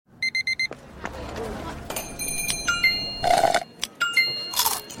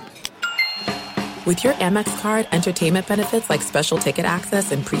With your Amex card, entertainment benefits like special ticket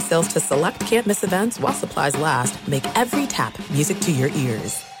access and pre-sales to select can't-miss events while supplies last make every tap music to your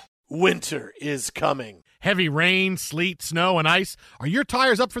ears. Winter is coming. Heavy rain, sleet, snow, and ice. Are your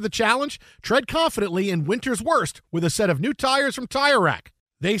tires up for the challenge? Tread confidently in winter's worst with a set of new tires from Tire Rack.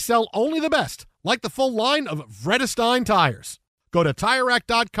 They sell only the best, like the full line of Vredestein tires. Go to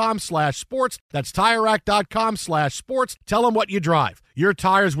TireRack.com/sports. That's TireRack.com/sports. Tell them what you drive. Your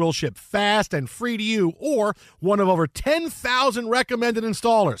tires will ship fast and free to you or one of over 10,000 recommended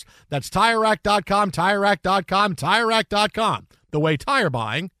installers. That's TireRack.com, TireRack.com, TireRack.com. The way tire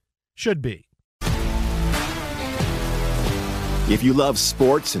buying should be. If you love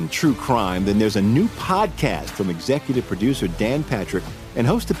sports and true crime, then there's a new podcast from executive producer Dan Patrick and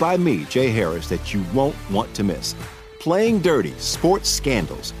hosted by me, Jay Harris, that you won't want to miss. Playing Dirty: Sports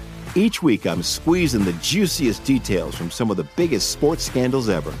Scandals. Each week, I'm squeezing the juiciest details from some of the biggest sports scandals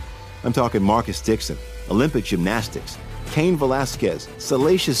ever. I'm talking Marcus Dixon, Olympic gymnastics, Cain Velasquez,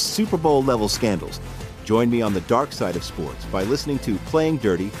 salacious Super Bowl-level scandals. Join me on the dark side of sports by listening to Playing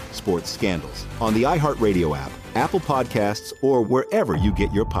Dirty: Sports Scandals on the iHeartRadio app, Apple Podcasts, or wherever you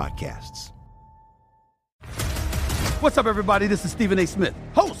get your podcasts. What's up, everybody? This is Stephen A. Smith,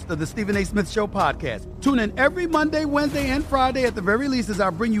 host of the Stephen A. Smith Show podcast. Tune in every Monday, Wednesday, and Friday at the very least as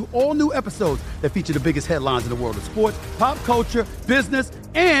I bring you all new episodes that feature the biggest headlines in the world of sports, pop culture, business,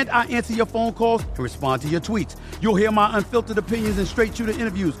 and I answer your phone calls and respond to your tweets. You'll hear my unfiltered opinions and straight-shooter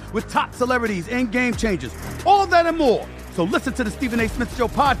interviews with top celebrities and game changers. All that and more. So listen to the Stephen A. Smith Show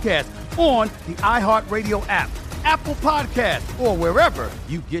podcast on the iHeartRadio app, Apple Podcasts, or wherever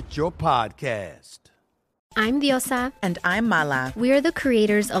you get your podcast. I'm Diosa. And I'm Mala. We are the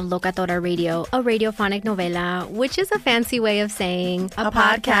creators of Locatora Radio, a radiophonic novela, which is a fancy way of saying a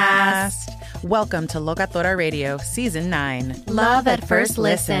podcast. Welcome to Locatora Radio, Season 9. Love at first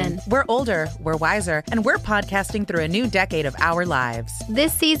listen. We're older, we're wiser, and we're podcasting through a new decade of our lives.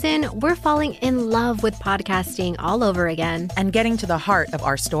 This season, we're falling in love with podcasting all over again. And getting to the heart of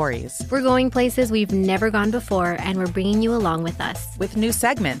our stories. We're going places we've never gone before, and we're bringing you along with us. With new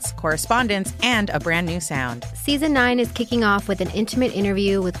segments, correspondence, and a brand new sound. Season 9 is kicking off with an intimate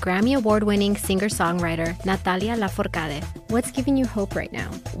interview with Grammy Award-winning singer-songwriter Natalia Lafourcade. What's giving you hope right now?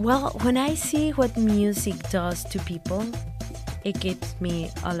 Well, when I see what music does to people, it gives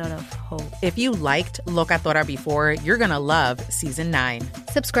me a lot of hope. If you liked Locatora before, you're going to love Season 9.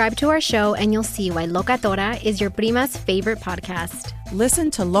 Subscribe to our show and you'll see why Locatora is your prima's favorite podcast. Listen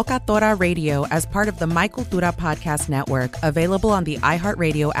to Locatora Radio as part of the My Cultura Podcast Network, available on the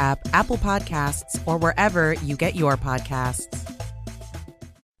iHeartRadio app, Apple Podcasts, or wherever you get your podcasts.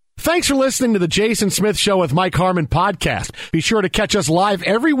 Thanks for listening to the Jason Smith Show with Mike Harmon podcast. Be sure to catch us live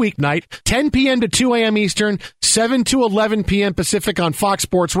every weeknight, 10 p.m. to 2 a.m. Eastern, 7 to 11 p.m. Pacific on Fox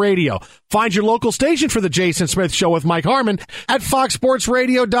Sports Radio. Find your local station for the Jason Smith Show with Mike Harmon at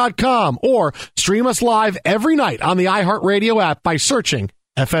foxsportsradio.com or stream us live every night on the iHeartRadio app by searching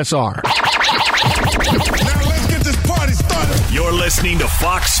FSR. Now let's get this party started. You're listening to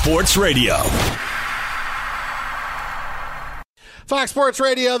Fox Sports Radio. Fox Sports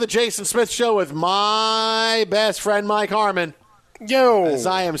Radio, the Jason Smith Show with my best friend, Mike Harmon. Yo. As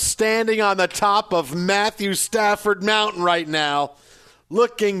I am standing on the top of Matthew Stafford Mountain right now,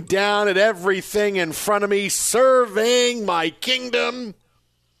 looking down at everything in front of me, surveying my kingdom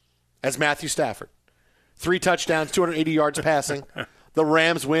as Matthew Stafford. 3 touchdowns, 280 yards passing. The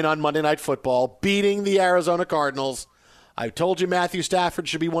Rams win on Monday Night Football, beating the Arizona Cardinals. I told you Matthew Stafford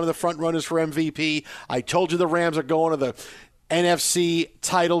should be one of the front runners for MVP. I told you the Rams are going to the NFC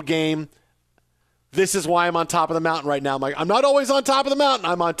title game. This is why I'm on top of the mountain right now. I'm not always on top of the mountain.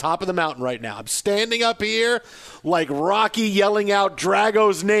 I'm on top of the mountain right now. I'm standing up here like Rocky yelling out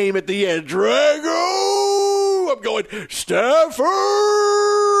Drago's name at the end. Drago! I'm going, Stafford!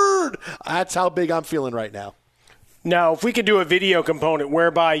 That's how big I'm feeling right now. Now, if we could do a video component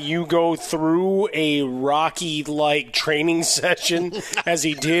whereby you go through a Rocky-like training session as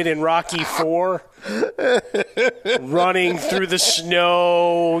he did in Rocky IV, running through the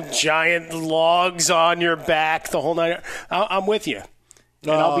snow, giant logs on your back, the whole night, I'm with you.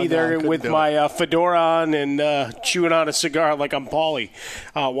 And I'll be there with my fedora on and chewing on a cigar like I'm Paulie,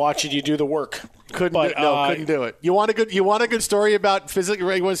 watching you do the work. Couldn't do it. You want a good story about physics? You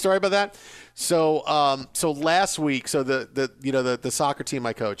want a story about that? So last week, the soccer team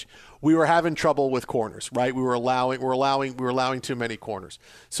I coach, we were having trouble with corners, right? We were allowing too many corners.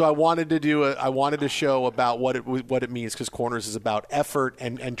 So I wanted to show about what it means, because corners is about effort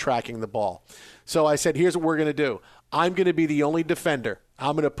and tracking the ball. So I said, here's what we're going to do. I'm going to be the only defender.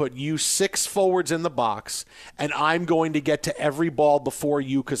 I'm going to put you 6 forwards in the box, and I'm going to get to every ball before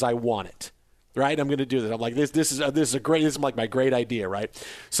you because I want it. right? I'm going to do this. I'm like, this is like my great idea, right?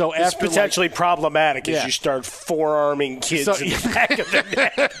 So it's after potentially problematic as you start forearming kids in the back of the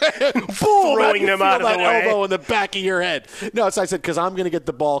neck, throwing them out of the way. Elbow in the back of your head. No, so I said, because I'm going to get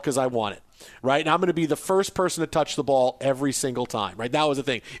the ball because I want it. Right? And I'm going to be the first person to touch the ball every single time. Right? That was the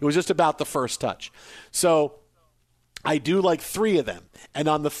thing. It was just about the first touch. So I do like 3 of them. And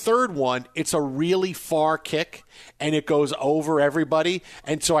on the third one, it's a really far kick, and it goes over everybody.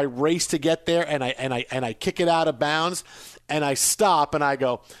 And so I race to get there, and I kick it out of bounds, and I stop, and I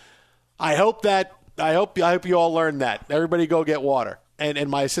go, I hope you all learned that. Everybody go get water. And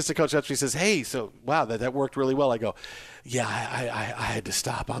my assistant coach actually says, hey, so wow, that worked really well. I go, yeah, I had to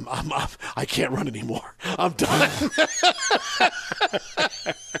stop. I can't run anymore. I'm done.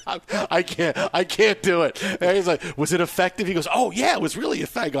 I can't do it. And he's like, was it effective? He goes, oh yeah, it was really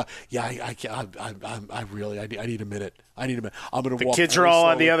effective. I go, yeah, I need a minute. I'm going to walk. The kids are all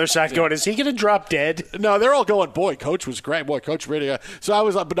on the other side going, is he going to drop dead? No, they're all going, boy, coach was great. Boy, coach really good. So I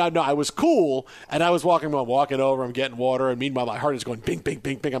was like, but no, I was cool. And I was walking over, I'm getting water. And meanwhile, my heart is going bing, bing,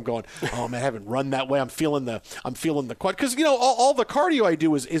 bing, bing. I'm going, oh man, I haven't run that way. I'm feeling the quad. Because, all the cardio I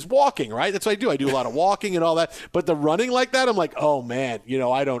do is walking, right? That's what I do. I do a lot of walking and all that. But the running like that, I'm like, oh man,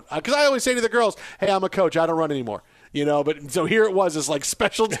 I don't, because I always say to the girls, hey, I'm a coach. I don't run anymore. But so here it was, this like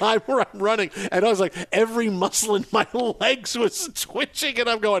special time where I'm running, and I was like, every muscle in my legs was twitching, and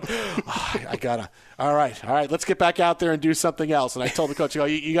I'm going, all right, let's get back out there and do something else. And I told the coach,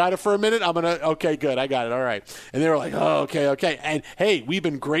 you got it for a minute? Okay, good, I got it, all right. And they were like, oh, okay. And hey, we've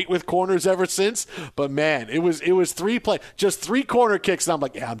been great with corners ever since, but man, it was just 3 corner kicks, and I'm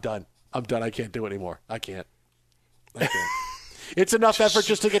like, yeah, I'm done. I can't do it anymore. I can't. It's enough effort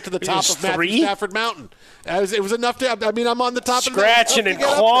just to get to the top of Matthew Stafford Mountain. It was enough to. I'm on the top of scratching and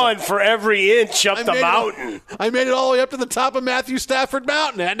clawing for every inch up the mountain. I made it all the way up to the top of Matthew Stafford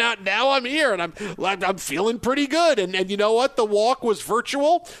Mountain, and now I'm here, and I'm feeling pretty good. And you know what? The walk was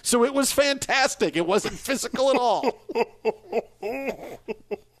virtual, so it was fantastic. It wasn't physical at all.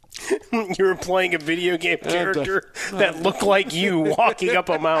 You were playing a video game character that looked like you walking up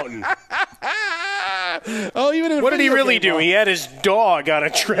a mountain. What did he really do? He had his dog on a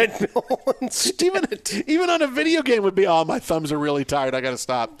treadmill. even on a video game would be, oh, my thumbs are really tired. I got to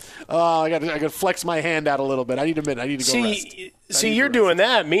stop. I got to flex my hand out a little bit. I need a minute. I need to go rest. See, you're doing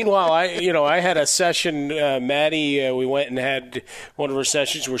that. Meanwhile, I had a session, Maddie, we went and had one of her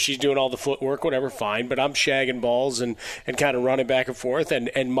sessions where she's doing all the footwork, whatever, fine. But I'm shagging balls and kind of running back and forth.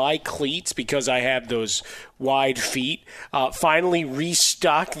 And my cleats, because I have those wide feet, finally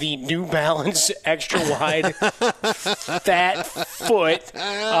restock the New Balance extra wide fat foot,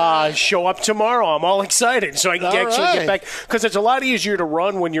 show up tomorrow. I'm all excited. So I can actually get back. Because it's a lot easier to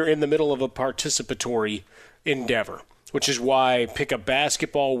run when you're in the middle of a participatory endeavor, which is why pickup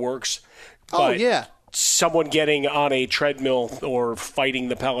basketball works. But someone getting on a treadmill or fighting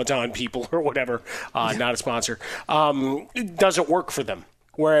the Peloton people or whatever, not a sponsor, doesn't work for them.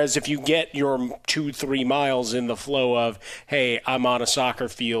 Whereas if you get your 2-3 miles in the flow of, hey, I'm on a soccer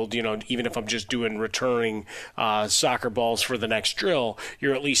field, even if I'm just doing returning soccer balls for the next drill,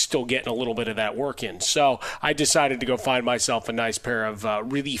 you're at least still getting a little bit of that work in. So I decided to go find myself a nice pair of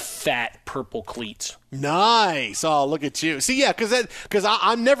really fat purple cleats. Nice. Oh, look at you. See, yeah, because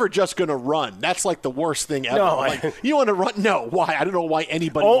I'm never just going to run. That's like the worst thing ever. No, you want to run? No. Why? I don't know why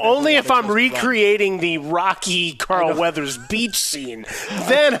anybody. Only if I'm recreating the Rocky Carl Weathers beach scene.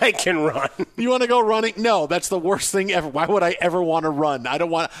 Then I can run. You want to go running? No, that's the worst thing ever. Why would I ever want to run? I don't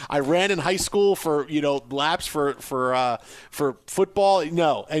want. I ran in high school for laps for football.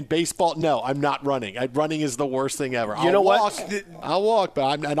 No, and baseball. No, I'm not running. Running is the worst thing ever. I'll walk,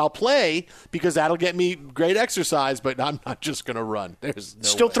 but I'll play because that'll get me great exercise, but I'm not just going to run. There's no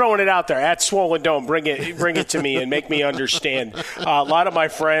Still way. Throwing it out there at Swollen Dome. Bring it to me and make me understand. A lot of my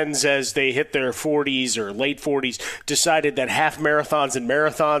friends, as they hit their 40s or late 40s, decided that half marathons and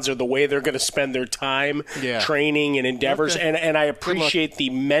marathons are the way they're going to spend their time training and endeavors. Okay. And I appreciate the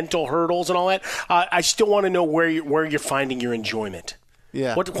mental hurdles and all that. I still want to know where you're finding your enjoyment.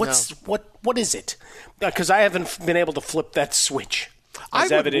 Yeah. What is it? Because I haven't been able to flip that switch.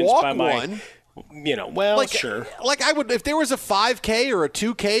 As evidenced by my one. Sure. Like I would, if there was a 5K or a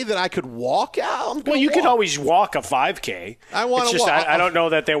 2K that I could walk out. Well, you could always walk a 5K. I want to walk. I don't know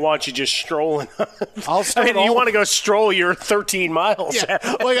that they want you just strolling. You want to go stroll your 13 miles. Yeah.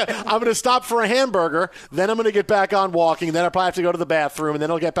 I'm going to stop for a hamburger, then I'm going to get back on walking, then I'll probably have to go to the bathroom, and then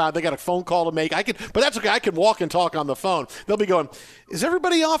I'll get back. They got a phone call to make. But that's okay. I can walk and talk on the phone. They'll be going, is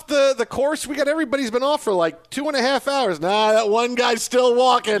everybody off the course? Everybody's been off for like 2.5 hours. Nah, that one guy's still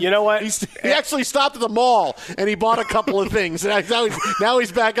walking. You know what? He actually stopped at the mall and he bought a couple of things. And now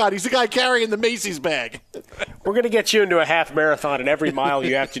he's back on. He's the guy carrying the Macy's bag. We're going to get you into a half marathon, and every mile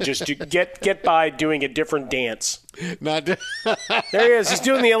you have to just get by doing a different dance. There he is. He's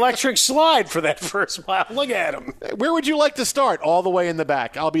doing the electric slide for that first mile. Look at him. Where would you like to start? All the way in the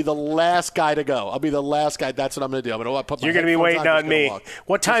back. I'll be the last guy to go. I'll be the last guy. That's what I'm going to do. I'm going to put my You're going to be waiting on me. Walk.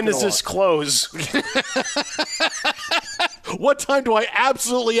 What time does this close? What time do I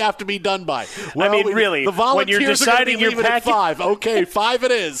absolutely have to be done by? Well, I mean, really, the volunteers when you're deciding are leaving at 5. Okay, 5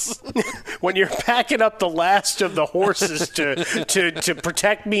 it is. When you're packing up the last of the horses to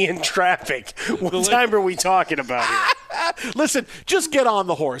protect me in traffic, what time are we talking about here? Listen, just get on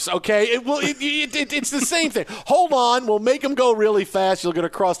the horse, okay? It's the same thing. Hold on. We'll make them go really fast. You're going to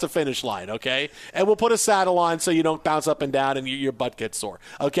cross the finish line, okay? And we'll put a saddle on so you don't bounce up and down and your butt gets sore,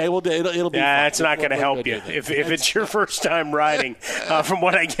 okay? It'll be fun. It's not going to help you. If it's your first time riding, from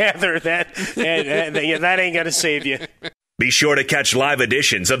what I gather, that ain't going to save you. Be sure to catch live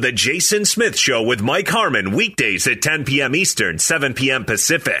editions of The Jason Smith Show with Mike Harmon weekdays at 10 p.m. Eastern, 7 p.m.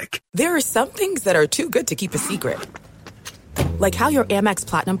 Pacific. There are some things that are too good to keep a secret. Like how your Amex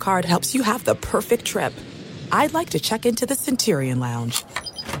Platinum card helps you have the perfect trip. I'd like to check into the Centurion Lounge.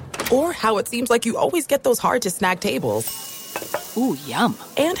 Or how it seems like you always get those hard-to-snag tables. Ooh, yum.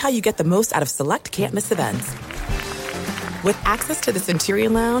 And how you get the most out of select can't-miss events. With access to the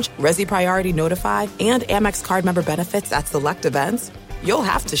Centurion Lounge, Resi Priority Notify, and Amex card member benefits at select events, you'll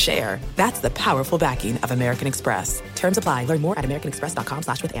have to share. That's the powerful backing of American Express. Terms apply. Learn more at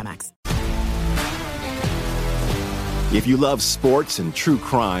americanexpress.com/withAmex. If you love sports and true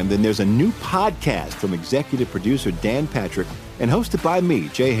crime, then there's a new podcast from executive producer Dan Patrick and hosted by me,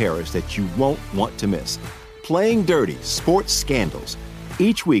 Jay Harris, that you won't want to miss. Playing Dirty: Sports Scandals.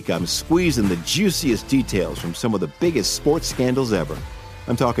 Each week, I'm squeezing the juiciest details from some of the biggest sports scandals ever.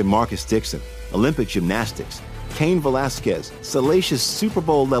 I'm talking Marcus Dixon, Olympic gymnastics, Cain Velasquez, salacious Super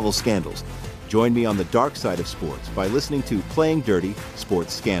Bowl-level scandals. Join me on the dark side of sports by listening to Playing Dirty: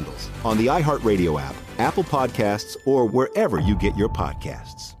 Sports Scandals on the iHeartRadio app, Apple Podcasts, or wherever you get your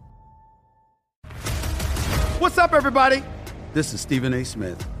podcasts. What's up, everybody? This is Stephen A.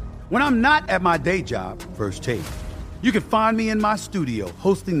 Smith. When I'm not at my day job, First Take, you can find me in my studio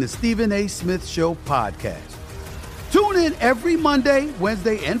hosting the Stephen A. Smith Show podcast. Tune in every Monday,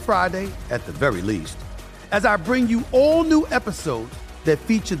 Wednesday, and Friday, at the very least, as I bring you all new episodes that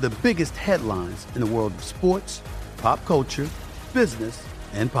feature the biggest headlines in the world of sports, pop culture, business,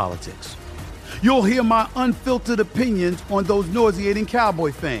 and politics. You'll hear my unfiltered opinions on those nauseating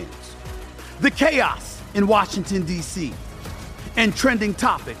Cowboy fans, the chaos in Washington, D.C., and trending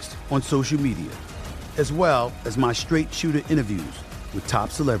topics on social media, as well as my straight shooter interviews with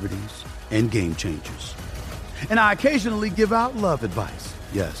top celebrities and game changers. And I occasionally give out love advice.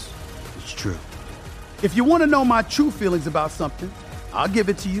 Yes, it's true. If you want to know my true feelings about something, I'll give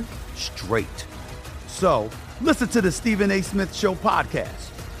it to you straight. So listen to the Stephen A. Smith Show podcast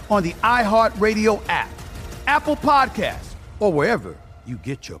on the iHeartRadio app, Apple Podcasts, or wherever you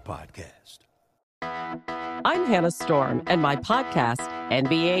get your podcast. I'm Hannah Storm, and my podcast,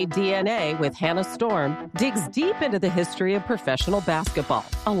 NBA DNA with Hannah Storm, digs deep into the history of professional basketball,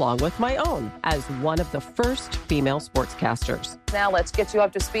 along with my own, as one of the first female sportscasters. Now let's get you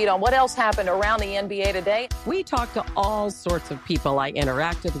up to speed on what else happened around the NBA today. We talk to all sorts of people I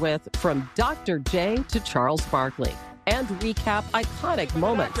interacted with, from Dr. J to Charles Barkley, and recap iconic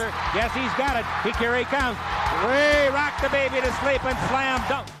moments. Yes, he's got it. Here he comes. Way rock the baby to sleep and slam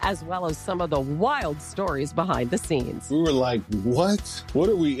dunk. As well as some of the wild stories behind the scenes. We were like, what? What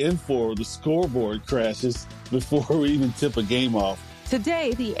are we in for? The scoreboard crashes before we even tip a game off.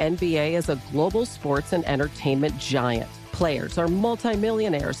 Today, the NBA is a global sports and entertainment giant. Players are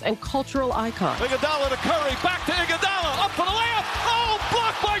multimillionaires and cultural icons. Iguodala to Curry, back to Iguodala, up for the layup. Oh,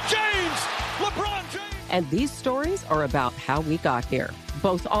 blocked by James. LeBron James. And these stories are about how we got here,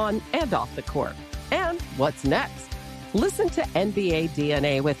 both on and off the court. And what's next? Listen to NBA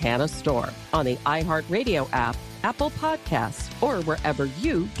DNA with Hannah Storm on the iHeartRadio app, Apple Podcasts, or wherever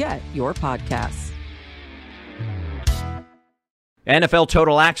you get your podcasts. NFL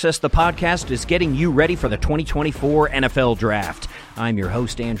Total Access, the podcast, is getting you ready for the 2024 NFL Draft. I'm your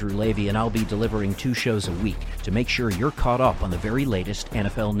host, Andrew Levy, and I'll be delivering 2 shows a week to make sure you're caught up on the very latest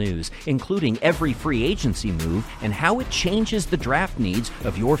NFL news, including every free agency move and how it changes the draft needs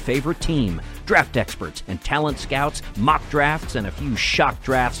of your favorite team. Draft experts and talent scouts, mock drafts, and a few shock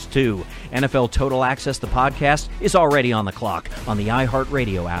drafts, too. NFL Total Access, the podcast, is already on the clock on the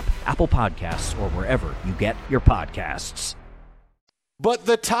iHeartRadio app, Apple Podcasts, or wherever you get your podcasts. But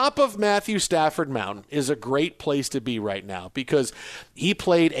the top of Matthew Stafford Mountain is a great place to be right now because he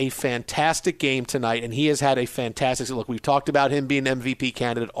played a fantastic game tonight, and he has had a fantastic look. We've talked about him being an MVP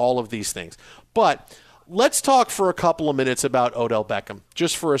candidate, all of these things. But let's talk for a couple of minutes about Odell Beckham,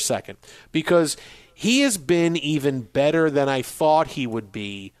 just for a second, because he has been even better than I thought he would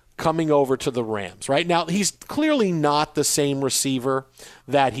be coming over to the Rams. Right now, he's clearly not the same receiver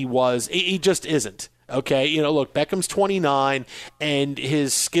that he was. He just isn't. Okay, look, Beckham's 29, and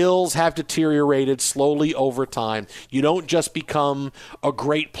his skills have deteriorated slowly over time. You don't just become a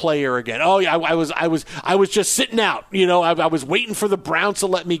great player again. Oh, yeah, I was just sitting out. I was waiting for the Browns to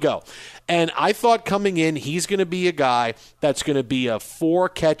let me go. And I thought coming in, he's going to be a guy that's going to be a 4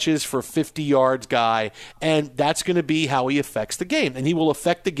 catches for 50 yards guy, and that's going to be how he affects the game. And he will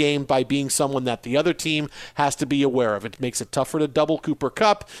affect the game by being someone that the other team has to be aware of. It makes it tougher to double Cooper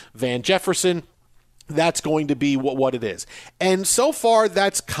Kupp, Van Jefferson. That's going to be what it is. And so far,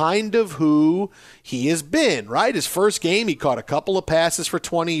 that's kind of who he has been, right? His first game, he caught a couple of passes for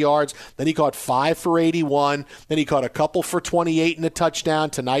 20 yards. Then he caught 5 for 81. Then he caught a couple for 28 and a touchdown.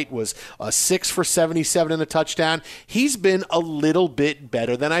 Tonight was a 6 for 77 and a touchdown. He's been a little bit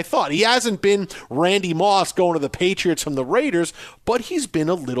better than I thought. He hasn't been Randy Moss going to the Patriots from the Raiders, but he's been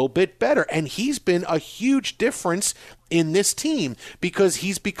a little bit better. And he's been a huge difference in this team because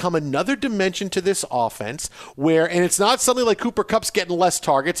he's become another dimension to this offense where, and it's not something like Cooper Kupp's getting less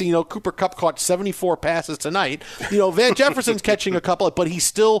targets. Cooper Kupp caught 74 passes tonight. Van Jefferson's catching a couple, but he's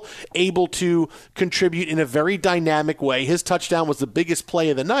still able to contribute in a very dynamic way. His touchdown was the biggest play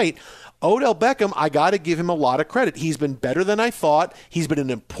of the night. Odell Beckham, I got to give him a lot of credit. He's been better than I thought. He's been an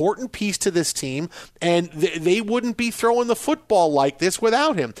important piece to this team, and they wouldn't be throwing the football like this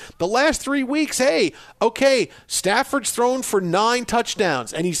without him. The last 3 weeks, Stafford's thrown for 9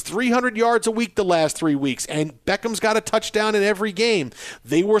 touchdowns, and he's 300 yards a week the last 3 weeks, and Beckham's got a touchdown in every game.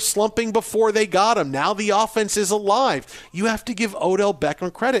 They were slumping before they got him. Now the offense is alive. You have to give Odell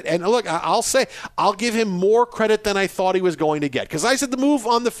Beckham credit. And look, I'll give him more credit than I thought he was going to get, because I said the move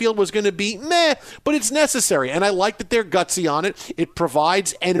on the field was going to be meh, but it's necessary, and I like that they're gutsy on it. It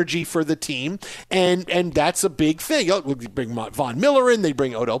provides energy for the team, and that's a big thing. They bring Von Miller in, they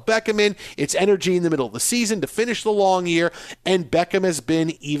bring Odell Beckham in. It's energy in the middle of the season to finish the long year, and Beckham has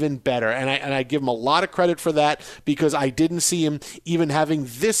been even better, and I give him a lot of credit for that because I didn't see him even having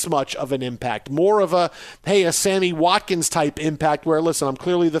this much of an impact. More of a Sammy Watkins type impact where, listen, I'm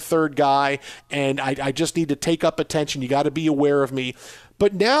clearly the third guy, and I just need to take up attention. You got to be aware of me.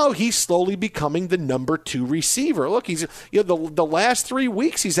 But now he's slowly becoming the number 2 receiver. Look, he's the last 3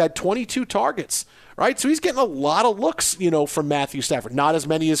 weeks he's had 22 targets, right? So he's getting a lot of looks, from Matthew Stafford. Not as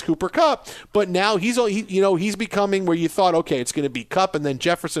many as Cooper Kupp, but now he's becoming where you thought, okay, it's going to be Kupp and then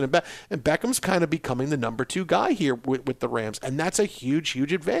Jefferson and Beckham's kind of becoming the number 2 guy here with the Rams, and that's a huge,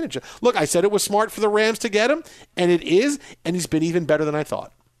 huge advantage. Look, I said it was smart for the Rams to get him, and it is, and he's been even better than I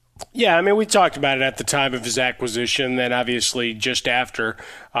thought. Yeah, we talked about it at the time of his acquisition, then obviously just after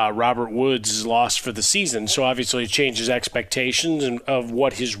Robert Woods lost for the season. So obviously it changes expectations of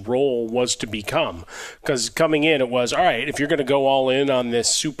what his role was to become. Because coming in, it was, all right, if you're going to go all in on this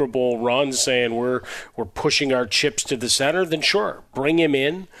Super Bowl run, saying we're pushing our chips to the center, then sure, bring him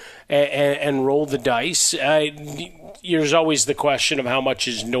in and roll the dice. There's always the question of how much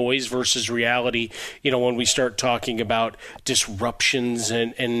is noise versus reality, when we start talking about disruptions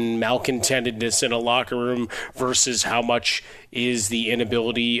and malcontentedness in a locker room versus how much is the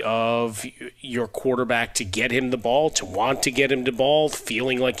inability of your quarterback to get him the ball, to want to get him the ball,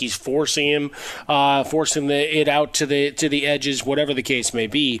 feeling like he's forcing it out to the edges, whatever the case may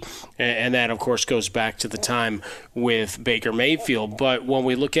be. And that, of course, goes back to the time with Baker Mayfield. But when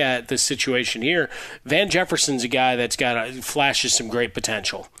we look at the situation here, Van Jefferson's a guy that's flashes some great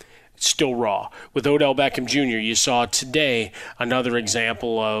potential. Still raw. With Odell Beckham Jr., you saw today another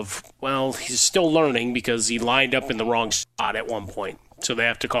example of, he's still learning because he lined up in the wrong spot at one point. So they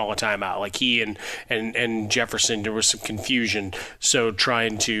have to call a timeout. Like he and Jefferson, there was some confusion. So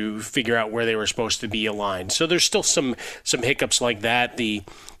trying to figure out where they were supposed to be aligned. So there's still some hiccups like that. The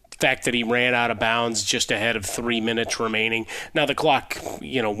fact that he ran out of bounds just ahead of 3 minutes remaining. Now the clock,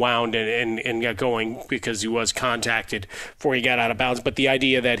 wound and got going because he was contacted before he got out of bounds. But the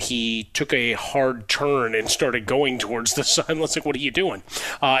idea that he took a hard turn and started going towards the sun, it's like, what are you doing?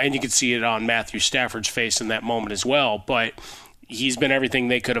 And you could see it on Matthew Stafford's face in that moment as well. But he's been everything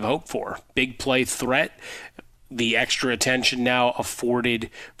they could have hoped for. Big play threat. the extra attention now afforded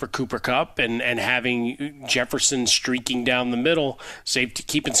for Cooper Kupp and having Jefferson streaking down the middle,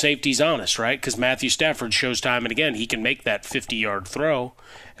 keeping safeties honest, right? Because Matthew Stafford shows time and again he can make that 50-yard throw,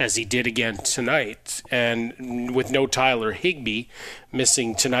 as he did again tonight. And with no Tyler Higbee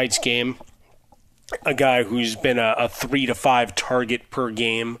missing tonight's game, a guy who's been a 3 to 5 target per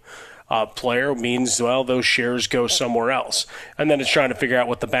game player means, well, those shares go somewhere else. And then it's trying to figure out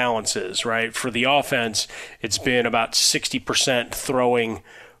what the balance is, right? For the offense, it's been about 60% throwing,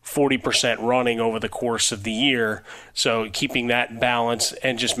 40% running over the course of the year. So keeping that balance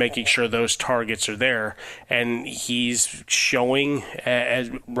and just making sure those targets are there. And he's showing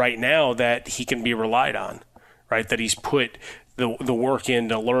right now that he can be relied on, right? That he's put the work in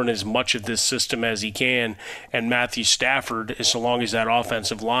to learn as much of this system as he can. And Matthew Stafford, so long as that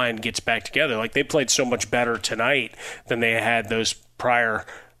offensive line gets back together, like they played so much better tonight than they had those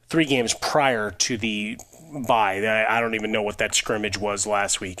 3 games prior to the bye. I don't even know what that scrimmage was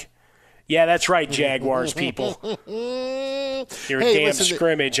last week. Yeah, that's right, Jaguars people. Your damn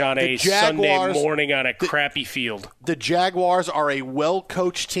scrimmage on a Sunday morning on a crappy field. The Jaguars are a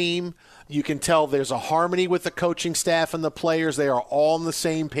well-coached team. You can tell there's a harmony with the coaching staff and the players. They are all on the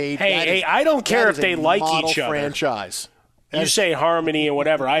same page. Hey, I don't care if they like each other. Franchise. You say harmony and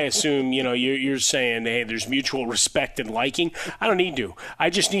whatever. I assume, you're saying, hey, there's mutual respect and liking. I don't need to. I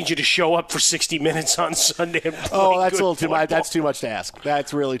just need you to show up for 60 minutes on Sunday and play that's a little too football. much. That's too much to ask.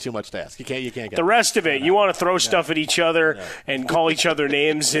 That's really too much to ask. You can't get the rest of it. You want to throw stuff at each other and call each other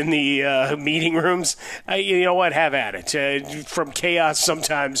names in the meeting rooms. You know what? Have at it. From chaos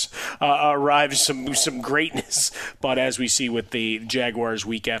sometimes arrives some greatness. But as we see with the Jaguars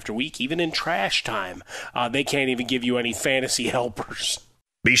week after week, even in trash time, they can't even give you any fantasy helpers.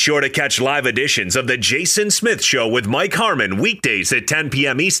 Be sure to catch live editions of The Jason Smith Show with Mike Harmon weekdays at 10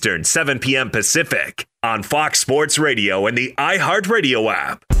 p.m. Eastern, 7 p.m. Pacific on Fox Sports Radio and the iHeartRadio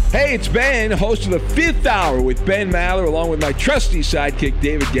app. Hey, it's Ben, host of the Fifth Hour with Ben Maller, along with my trusty sidekick,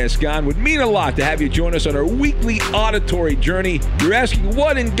 David Gascon. Would mean a lot to have you join us on our weekly auditory journey. You're asking,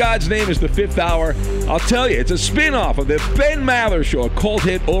 what in God's name is the Fifth Hour? I'll tell you, it's a spin-off of the Ben Maller Show, a cult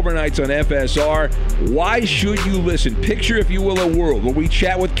hit overnights on FSR. Why should you listen? Picture, if you will, a world where we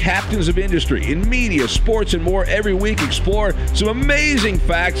chat with captains of industry in media, sports, and more every week. Explore some amazing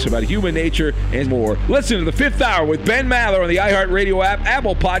facts about human nature and more. Listen to the Fifth Hour with Ben Maller on the iHeartRadio app,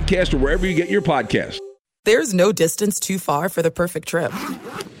 Apple Podcast, or wherever you get your podcasts. There's no distance too far for the perfect trip.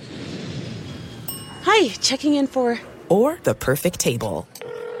 Hi, checking in for... Or the perfect table.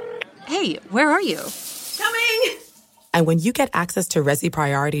 Hey, where are you? Coming! And when you get access to Resi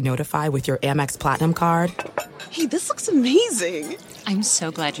Priority Notify with your Amex Platinum card... Hey, this looks amazing. I'm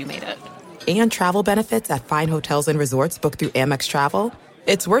so glad you made it. And travel benefits at fine hotels and resorts booked through Amex Travel,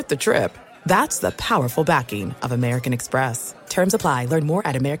 it's worth the trip. That's the powerful backing of American Express. Terms apply. Learn more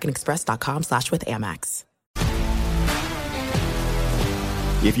at americanexpress.com/withAmex.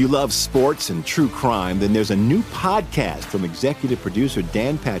 If you love sports and true crime, then there's a new podcast from executive producer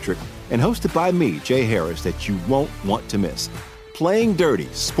Dan Patrick and hosted by me, Jay Harris, that you won't want to miss. Playing Dirty: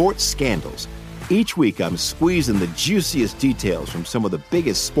 Sports Scandals. Each week, I'm squeezing the juiciest details from some of the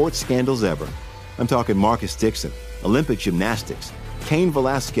biggest sports scandals ever. I'm talking Marcus Dixon, Olympic gymnastics, Cain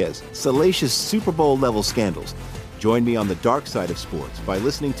Velasquez, salacious Super Bowl-level scandals. Join me on the dark side of sports by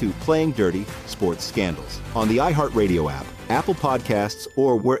listening to Playing Dirty: Sports Scandals on the iHeartRadio app, Apple Podcasts,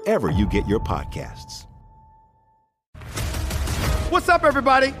 or wherever you get your podcasts. What's up,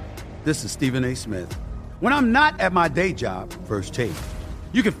 everybody? This is Stephen A. Smith. When I'm not at my day job, First Take,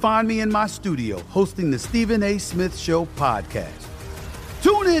 you can find me in my studio hosting the Stephen A. Smith Show podcast.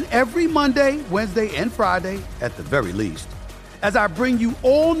 Tune in every Monday, Wednesday, and Friday, at the very least, as I bring you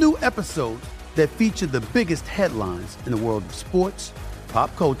all new episodes that feature the biggest headlines in the world of sports,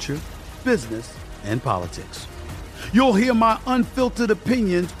 pop culture, business, and politics. You'll hear my unfiltered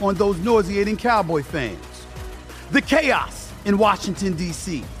opinions on those nauseating Cowboy fans, the chaos in Washington,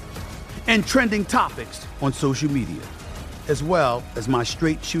 D.C., and trending topics on social media, as well as my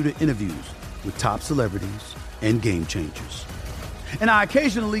straight shooter interviews with top celebrities and game changers. And I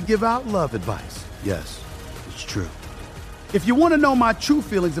occasionally give out love advice. Yes, it's true. If you want to know my true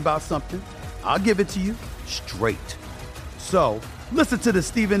feelings about something, I'll give it to you straight. So, listen to the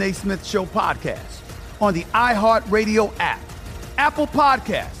Stephen A. Smith Show podcast on the iHeartRadio app, Apple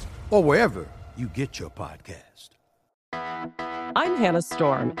Podcasts, or wherever you get your podcast. I'm Hannah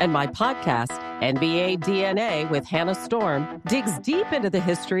Storm, and my podcast, NBA DNA with Hannah Storm digs deep into the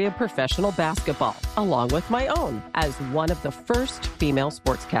history of professional basketball, along with my own, as one of the first female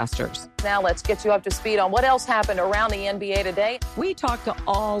sportscasters. Now let's get you up to speed on what else happened around the NBA today. We talked to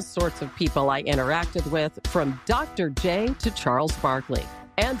all sorts of people I interacted with, from Dr. J to Charles Barkley,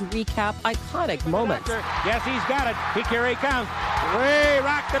 and recap iconic moments. Yes, he's got it. Here he comes. Way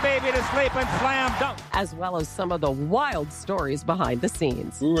rock the baby to sleep and slam dunk. As well as some of the wild stories behind the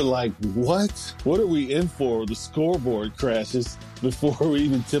scenes. We were like, what? What are we in for? The scoreboard crashes before we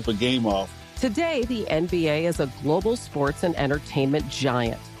even tip a game off. Today, the NBA is a global sports and entertainment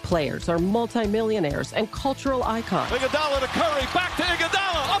giant. Players are multimillionaires and cultural icons. Iguodala to Curry, back to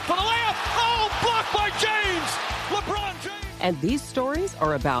Iguodala, up for the layup. Oh, blocked by James. LeBron James. And these stories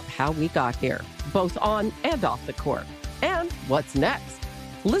are about how we got here, both on and off the court. And what's next?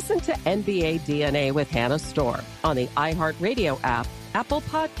 Listen to NBA DNA with Hannah Storm on the iHeartRadio app, Apple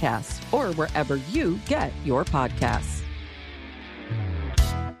Podcasts, or wherever you get your podcasts.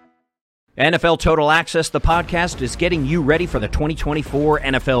 NFL Total Access, the podcast, is getting you ready for the 2024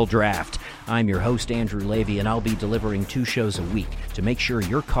 NFL Draft. I'm your host, Andrew Levy, and I'll be delivering 2 shows a week to make sure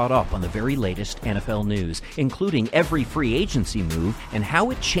you're caught up on the very latest NFL news, including every free agency move and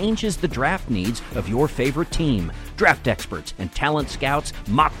how it changes the draft needs of your favorite team. Draft experts and talent scouts,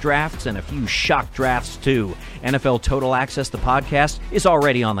 mock drafts, and a few shock drafts, too. NFL Total Access, the podcast, is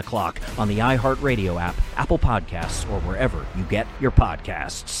already on the clock on the iHeartRadio app, Apple Podcasts, or wherever you get your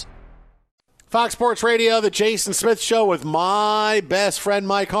podcasts. Fox Sports Radio, the Jason Smith Show with my best friend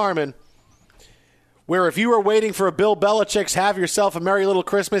Mike Harmon, where if you were waiting for a Bill Belichick's Have Yourself a Merry Little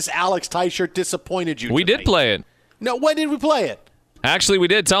Christmas, Alex Teicher disappointed you tonight. We did play it. No, when did we play it? Actually, we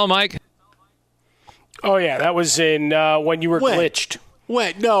did. Tell him, Mike. Oh, yeah, that was in when you were glitched.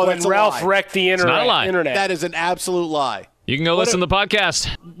 When? No, when that's a Ralph lie. wrecked the internet. It's not a lie. That is an absolute lie. You can go listen to the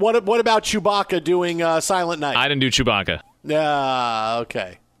podcast. What about Chewbacca doing Silent Night? I didn't do Chewbacca.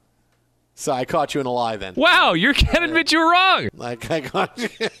 Okay. So I caught you in a lie then. Wow, you can't admit you were wrong. I caught you.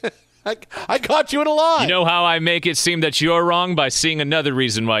 I caught you in a lie. You know how I make it seem that you're wrong? By seeing another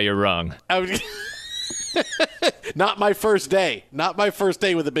reason why you're wrong. Not my first day. Not my first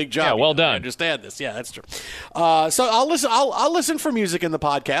day with a big job. Yeah, well done. I understand this. Yeah, that's true. So I'll listen. I'll listen for music in the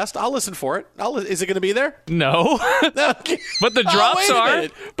podcast. I'll listen for it. Is it going to be there? No. But the drops are.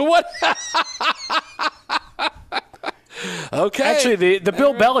 But what? Okay. Actually, the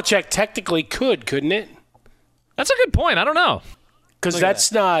Bill Belichick technically couldn't it? That's a good point. I don't know. Because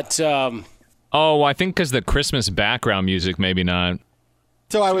that's not... I think because the Christmas background music, maybe not.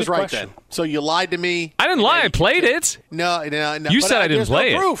 So I was right then. So you lied to me. I didn't lie. I played it. No. You said I didn't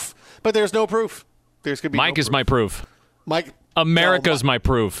play it. Proof. But there's no proof. There's going to be Mike is my proof. Mike... America's my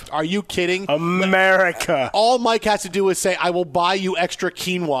proof. Are you kidding? America. All Mike has to do is say, I will buy you extra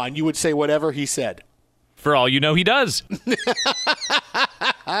quinoa, and you would say whatever he said. For all you know, he does.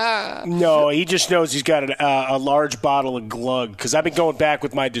 No, he just knows he's got a large bottle of Glug. Because I've been going back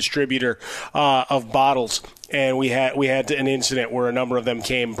with my distributor of bottles, and we had an incident where a number of them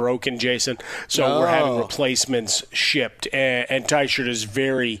came broken, Jason. So we're having replacements shipped, and Teichert is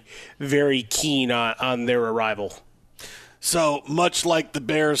very, very keen on their arrival. So much like the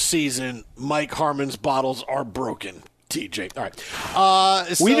Bears season, Mike Harmon's bottles are broken. TJ. All right.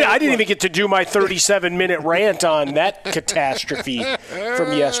 I didn't even get to do my 37-minute rant on that catastrophe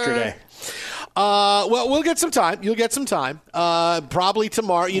from yesterday. Well, we'll get some time. You'll get some time. Probably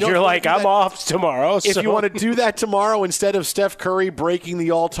tomorrow. You're like, I'm off tomorrow. If you want to do that tomorrow instead of Steph Curry breaking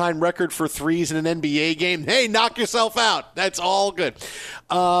the all-time record for threes in an NBA game, hey, knock yourself out. That's all good.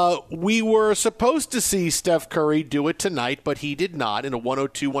 We were supposed to see Steph Curry do it tonight, but he did not in a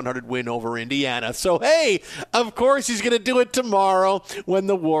 102-100 win over Indiana. So, hey, of course he's going to do it tomorrow when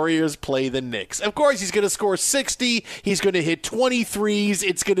the Warriors play the Knicks. Of course he's going to score 60. He's going to hit 23s.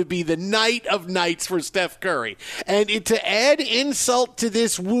 It's going to be the night of nights for Steph Curry. And to add insult to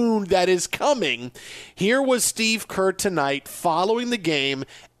this wound that is coming, here was Steve Kerr tonight following the game,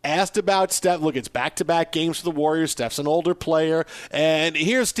 asked about Steph. Look, it's back-to-back games for the Warriors. Steph's an older player. And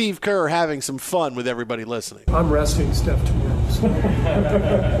here's Steve Kerr having some fun with everybody listening. I'm resting Steph tomorrow. So.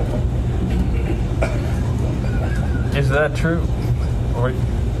 Is that true? Or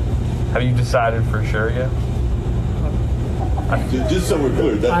have you decided for sure yet? Just so we're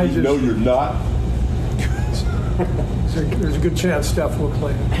clear, know you're not? So there's a good chance Steph will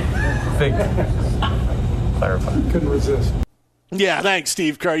play. Clarify. Couldn't resist. Yeah, thanks,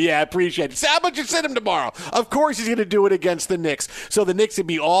 Steve Kerr. Yeah, I appreciate it. So how about you sit him tomorrow? Of course he's going to do it against the Knicks. So the Knicks would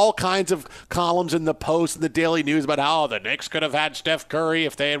be all kinds of columns in the Post and the Daily News about how the Knicks could have had Steph Curry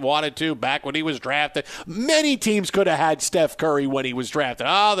if they had wanted to back when he was drafted. Many teams could have had Steph Curry when he was drafted.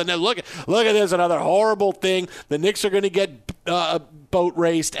 Oh, look at this, another horrible thing. The Knicks are going to get boat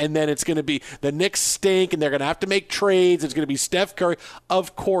raced, and then it's going to be the Knicks stink, and they're going to have to make trades. It's going to be Steph Curry.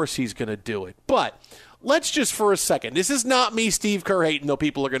 Of course he's going to do it. But let's just for a second. This is not me, Steve Kerr, hating, though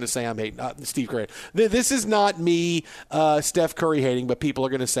people are going to say I'm hating. Steve Kerr. This is not me, Steph Curry hating, but people are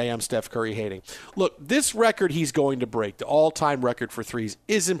going to say I'm Steph Curry hating. Look, this record he's going to break, the all-time record for threes,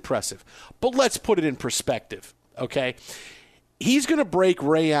 is impressive. But let's put it in perspective, okay? He's going to break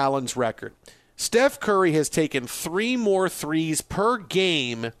Ray Allen's record. Steph Curry has taken 3 more threes per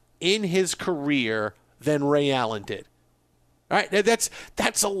game in his career than Ray Allen did. All right,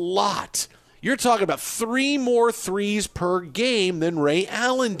 that's a lot. You're talking about 3 more threes per game than Ray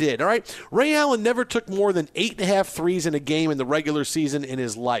Allen did, all right? Ray Allen never took more than 8.5 threes in a game in the regular season in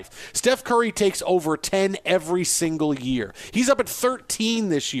his life. Steph Curry takes over 10 every single year. He's up at 13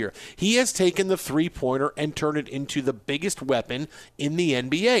 this year. He has taken the three-pointer and turned it into the biggest weapon in the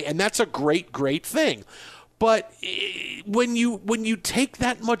NBA, and that's a great, great thing. But when you take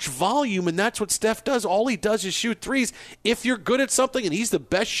that much volume, and that's what Steph does, all he does is shoot threes. If you're good at something and he's the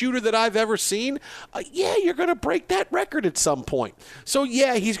best shooter that I've ever seen, you're going to break that record at some point. So,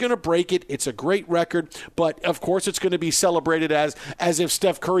 yeah, he's going to break it. It's a great record, but, of course, it's going to be celebrated as if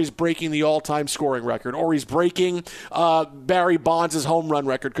Steph Curry's breaking the all-time scoring record or he's breaking Barry Bonds' home run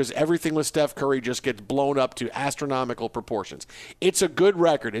record, because everything with Steph Curry just gets blown up to astronomical proportions. It's a good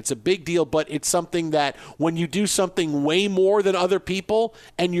record. It's a big deal, but it's something that when you do something way more than other people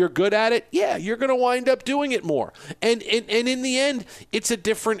and you're good at it, you're going to wind up doing it more. And in the end, it's a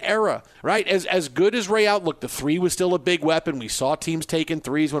different era, right? As good as Ray Allen, look, the three was still a big weapon. We saw teams taking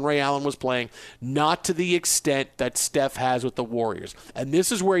threes when Ray Allen was playing, not to the extent that Steph has with the Warriors. And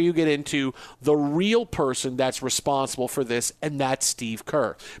this is where you get into the real person that's responsible for this, and that's Steve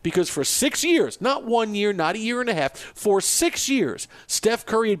Kerr. Because for 6 years, not 1 year, not a year and a half, for 6 years, Steph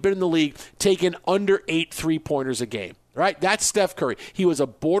Curry had been in the league taking under 8 three-pointers a game. Right? That's Steph Curry. He was a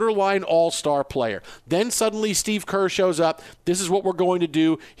borderline all-star player. Then suddenly Steve Kerr shows up. This is what we're going to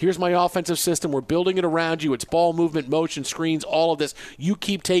do. Here's my offensive system. We're building it around you. It's ball movement, motion, screens, all of this. You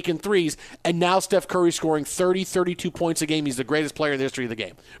keep taking threes. And now Steph Curry's scoring 30, 32 points a game. He's the greatest player in the history of the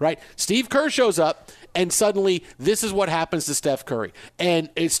game. Right? Steve Kerr shows up, and suddenly this is what happens to Steph Curry. And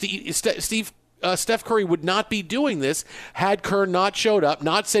Steph Curry would not be doing this had Kerr not showed up,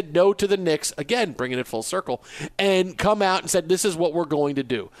 not said no to the Knicks, again, bringing it full circle, and come out and said, this is what we're going to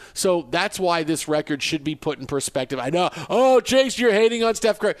do. So that's why this record should be put in perspective. I know, Chase, you're hating on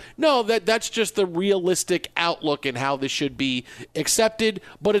Steph Curry. No, that's just the realistic outlook and how this should be accepted,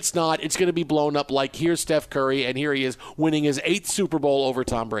 but it's not. It's going to be blown up like, here's Steph Curry, and here he is winning his 8th Super Bowl over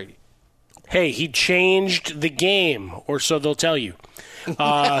Tom Brady. Hey, he changed the game, or so they'll tell you.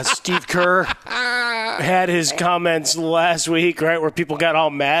 Steve Kerr had his comments last week, right, where people got all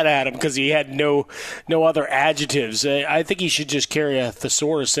mad at him because he had no other adjectives. I think he should just carry a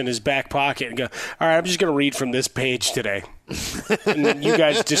thesaurus in his back pocket and go, all right, I'm just going to read from this page today. And you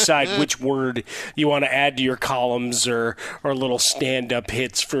guys decide which word you want to add to your columns or little stand-up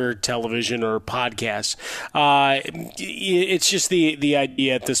hits for television or podcasts. It's just the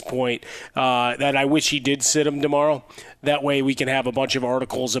idea at this point that I wish he did sit him tomorrow. That way we can have a bunch of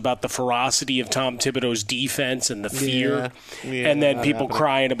articles about the ferocity of Tom Thibodeau's defense and the fear, and then people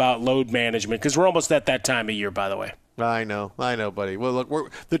crying about load management, because we're almost at that time of year, by the way. I know, buddy. Well,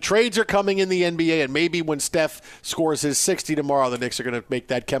 look, the trades are coming in the NBA, and maybe when Steph scores his 60 tomorrow, the Knicks are going to make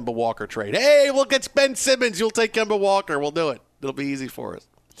that Kemba Walker trade. Hey, look, it's Ben Simmons. You'll take Kemba Walker. We'll do it. It'll be easy for us.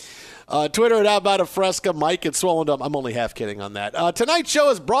 Twitter at How About a Fresca, Mike at Swollen Dome. I'm only half kidding on that. Tonight's show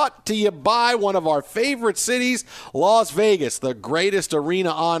is brought to you by one of our favorite cities, Las Vegas, the greatest arena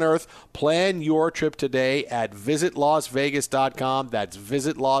on earth. Plan your trip today at visitlasvegas.com. That's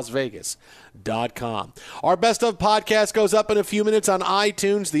visitlasvegas.com. Our Best of podcast goes up in a few minutes on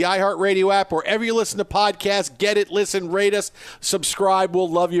iTunes, the iHeartRadio app, wherever you listen to podcasts. Get it, listen, rate us, subscribe. We'll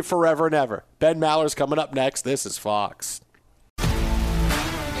love you forever and ever. Ben Maller's coming up next. This is Fox.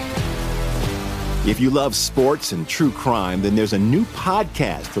 If you love sports and true crime, then there's a new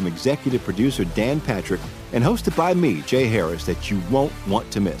podcast from executive producer Dan Patrick and hosted by me, Jay Harris, that you won't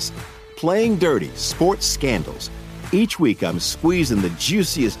want to miss. Playing Dirty: Sports Scandals. Each week, I'm squeezing the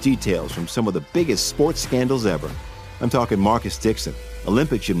juiciest details from some of the biggest sports scandals ever. I'm talking Marcus Dixon,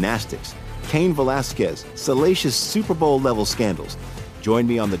 Olympic gymnastics, Cain Velasquez, salacious Super Bowl-level scandals. Join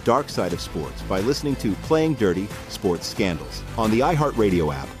me on the dark side of sports by listening to Playing Dirty Sports Scandals on the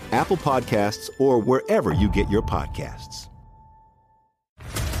iHeartRadio app, Apple Podcasts, or wherever you get your podcasts.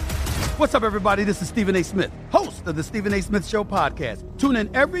 What's up, everybody? This is Stephen A. Smith, host of the Stephen A. Smith Show podcast. Tune in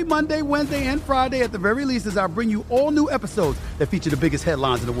every Monday, Wednesday, and Friday at the very least as I bring you all new episodes that feature the biggest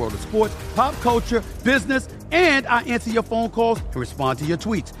headlines in the world of sports, pop culture, business, and I answer your phone calls and respond to your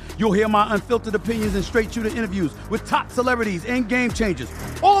tweets. You'll hear my unfiltered opinions and straight-shooter interviews with top celebrities and game changers.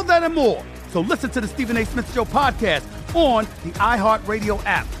 All that and more. So listen to the Stephen A. Smith Show podcast on the iHeartRadio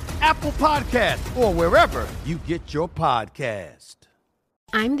app, Apple Podcasts, or wherever you get your podcast.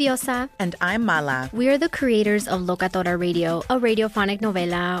 I'm Diosa. And I'm Mala. We are the creators of Locatora Radio, a radiophonic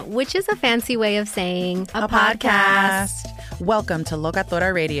novela, which is a fancy way of saying a podcast. Welcome to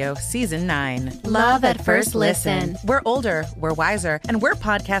Locatora Radio, Season 9. Love at first listen. We're older, we're wiser, and we're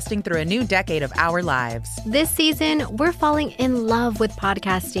podcasting through a new decade of our lives. This season, we're falling in love with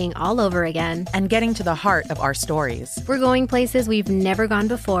podcasting all over again. And getting to the heart of our stories. We're going places we've never gone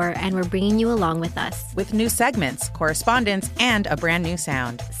before, and we're bringing you along with us. With new segments, correspondence, and a brand new sound.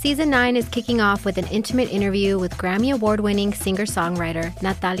 Season 9 is kicking off with an intimate interview with Grammy Award-winning singer-songwriter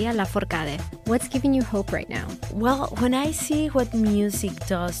Natalia Lafourcade. What's giving you hope right now? Well, when I see what music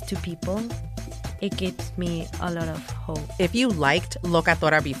does to people, it gives me a lot of hope. If you liked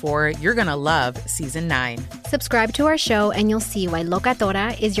Locatora before, you're going to love Season 9. Subscribe to our show and you'll see why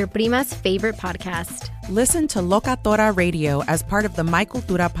Locatora is your prima's favorite podcast. Listen to Locatora Radio as part of the My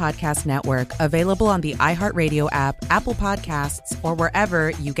Cultura Podcast Network, available on the iHeartRadio app, Apple Podcasts, or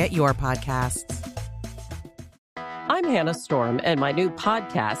wherever you get your podcasts. I'm Hannah Storm, and my new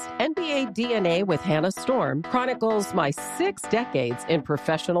podcast, NBA DNA with Hannah Storm, chronicles my 6 decades in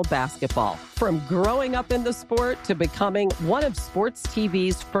professional basketball. From growing up in the sport to becoming one of sports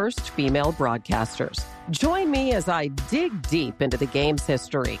TV's first female broadcasters. Join me as I dig deep into the game's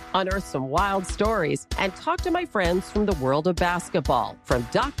history, unearth some wild stories, and talk to my friends from the world of basketball, from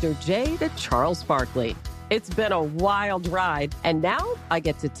Dr. J to Charles Barkley. It's been a wild ride, and now I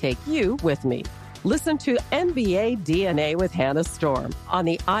get to take you with me. Listen to NBA DNA with Hannah Storm on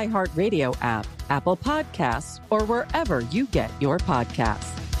the iHeartRadio app, Apple Podcasts, or wherever you get your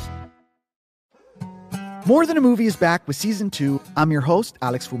podcasts. More Than a Movie is back with Season 2. I'm your host,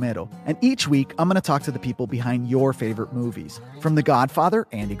 Alex Fumero, and each week I'm going to talk to the people behind your favorite movies. From The Godfather,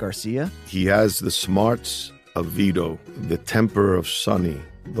 Andy Garcia. He has the smarts of Vito, the temper of Sonny,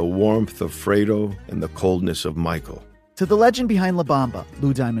 the warmth of Fredo, and the coldness of Michael. To the legend behind La Bamba,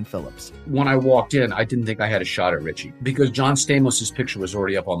 Lou Diamond Phillips. When I walked in, I didn't think I had a shot at Richie because John Stamos' picture was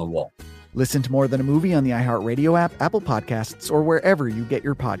already up on the wall. Listen to More Than a Movie on the iHeartRadio app, Apple Podcasts, or wherever you get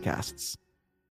your podcasts.